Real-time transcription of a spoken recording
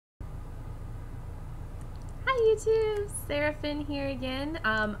YouTube, Seraphin here again.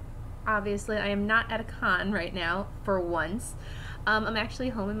 Obviously I am not at a con right now, for once. I'm actually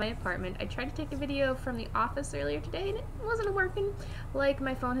home in my apartment. I tried to take a video from the office earlier today and it wasn't working. Like,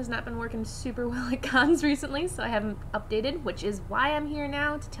 my phone has not been working super well at cons recently, so I haven't updated, which is why I'm here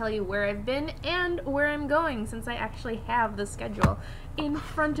now to tell you where I've been and where I'm going, since I actually have the schedule in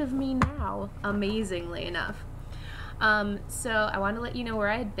front of me now, amazingly enough. So I wanted to let you know where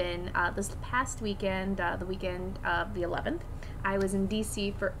I had been. This past weekend, the weekend of the 11th, I was in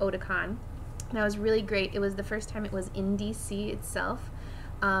DC for Otakon. That was really great. It was the first time it was in DC itself.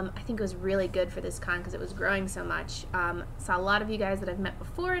 I think it was really good for this con because it was growing so much. Saw a lot of you guys that I've met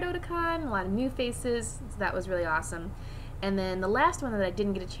before at Otakon, a lot of new faces, so that was really awesome. And then the last one that I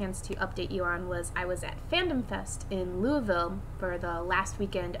didn't get a chance to update you on was I was at Fandom Fest in Louisville for the last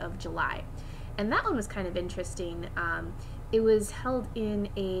weekend of July. And that one was kind of interesting. It was held in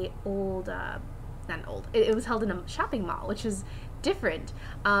a it was held in a shopping mall, which is different.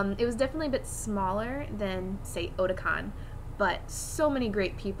 It was definitely a bit smaller than, say, Otakon, but so many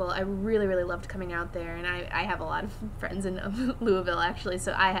great people. I really, really loved coming out there, and I have a lot of friends in Louisville, actually,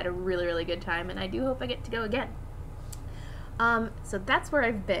 so I had a really, really good time, and I do hope I get to go again. So that's where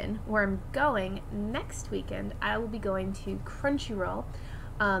I've been. Where I'm going next weekend, I will be going to Crunchyroll.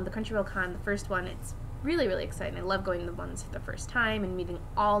 The Crunchyroll Con, the first one, it's really, really exciting. I love going to the ones for the first time and meeting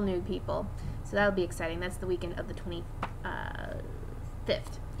all new people. So that'll be exciting. That's the weekend of the 25th.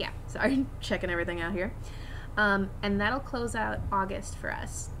 Yeah, sorry, checking everything out here. And that'll close out August for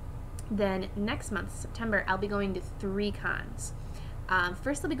us. Then next month, September, I'll be going to 3 cons.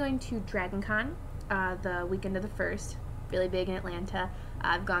 First, I'll be going to Dragon Con, the weekend of the 1st. Really big in Atlanta.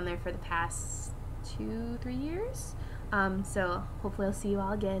 I've gone there for the past 2-3 years. So hopefully I'll see you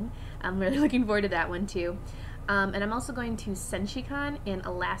all again. I'm really looking forward to that one too. And I'm also going to SenshiCon in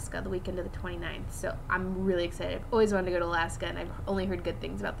Alaska the weekend of the 29th. So I'm really excited. I've always wanted to go to Alaska and I've only heard good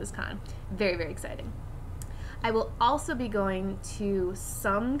things about this con. Very, very exciting. I will also be going to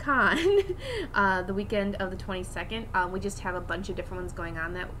some con the weekend of the 22nd. We just have a bunch of different ones going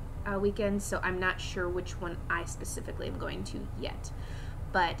on that weekend, so I'm not sure which one I specifically am going to yet.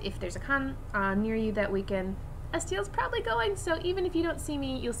 But if there's a con near you that weekend, STL's probably going, so even if you don't see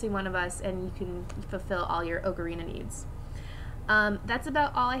me, you'll see one of us and you can fulfill all your Ocarina needs. That's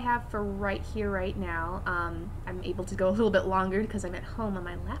about all I have for right here, right now. I'm able to go a little bit longer because I'm at home on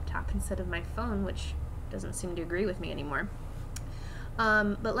my laptop instead of my phone, which doesn't seem to agree with me anymore.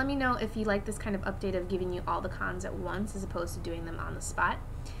 But let me know if you like this kind of update of giving you all the cons at once as opposed to doing them on the spot.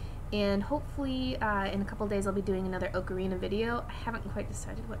 And hopefully in a couple days I'll be doing another Ocarina video. I haven't quite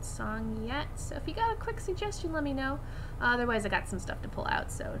decided what song yet, so if you got a quick suggestion, let me know. Otherwise I got some stuff to pull out,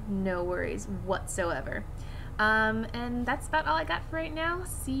 so no worries whatsoever. And that's about all I got for right now.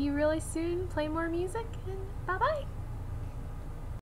 See you really soon, play more music, and bye-bye!